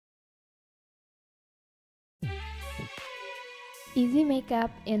Easy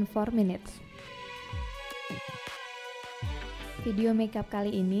makeup in 4 minutes. Video makeup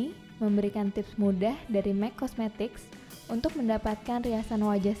kali ini memberikan tips mudah dari MAC Cosmetics untuk mendapatkan riasan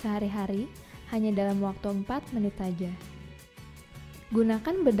wajah sehari-hari hanya dalam waktu 4 menit saja.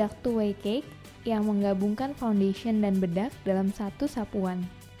 Gunakan bedak two-way cake yang menggabungkan foundation dan bedak dalam satu sapuan.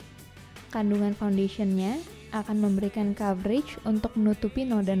 Kandungan foundationnya akan memberikan coverage untuk menutupi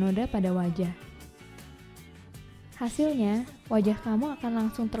noda-noda pada wajah. Hasilnya, wajah kamu akan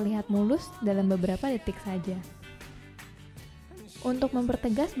langsung terlihat mulus dalam beberapa detik saja. Untuk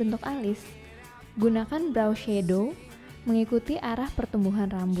mempertegas bentuk alis, gunakan brow shadow mengikuti arah pertumbuhan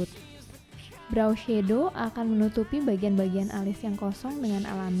rambut. Brow shadow akan menutupi bagian-bagian alis yang kosong dengan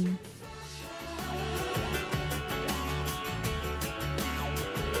alami.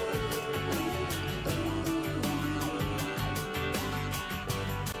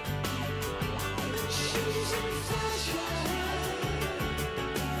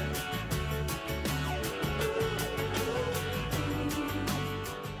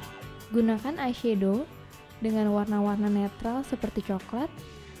 Gunakan eyeshadow dengan warna-warna netral seperti coklat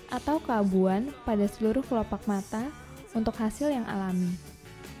atau keabuan pada seluruh kelopak mata untuk hasil yang alami.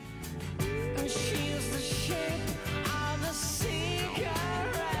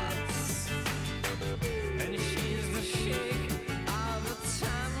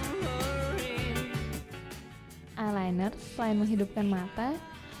 Eyeliner selain menghidupkan mata,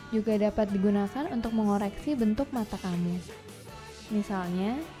 juga dapat digunakan untuk mengoreksi bentuk mata kamu.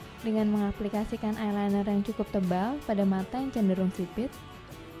 Misalnya, dengan mengaplikasikan eyeliner yang cukup tebal pada mata yang cenderung sipit,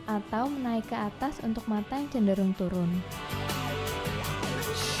 atau menaik ke atas untuk mata yang cenderung turun.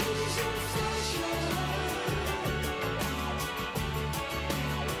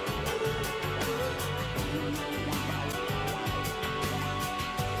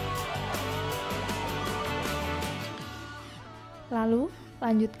 Lalu,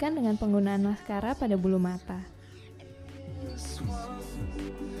 lanjutkan dengan penggunaan maskara pada bulu mata.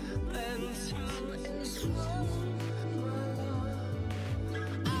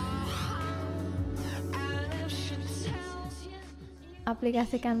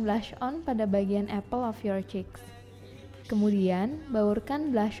 Aplikasikan blush on pada bagian apple of your cheeks. Kemudian,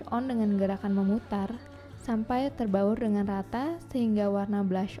 baurkan blush on dengan gerakan memutar sampai terbaur dengan rata sehingga warna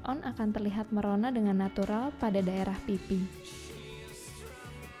blush on akan terlihat merona dengan natural pada daerah pipi.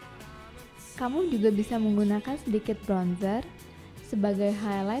 Kamu juga bisa menggunakan sedikit bronzer sebagai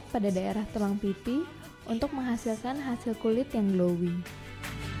highlight pada daerah tulang pipi untuk menghasilkan hasil kulit yang glowy.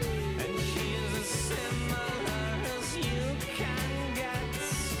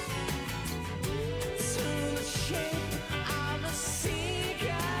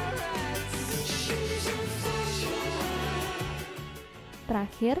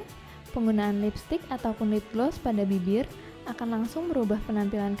 Terakhir, penggunaan lipstick ataupun lip gloss pada bibir akan langsung merubah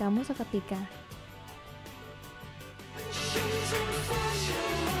penampilan kamu seketika.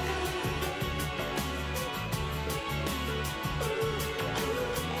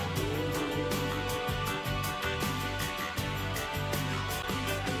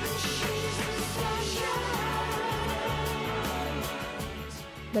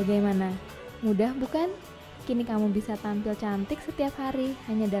 Bagaimana? Mudah bukan? Kini kamu bisa tampil cantik setiap hari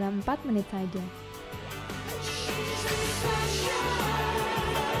hanya dalam 4 menit saja.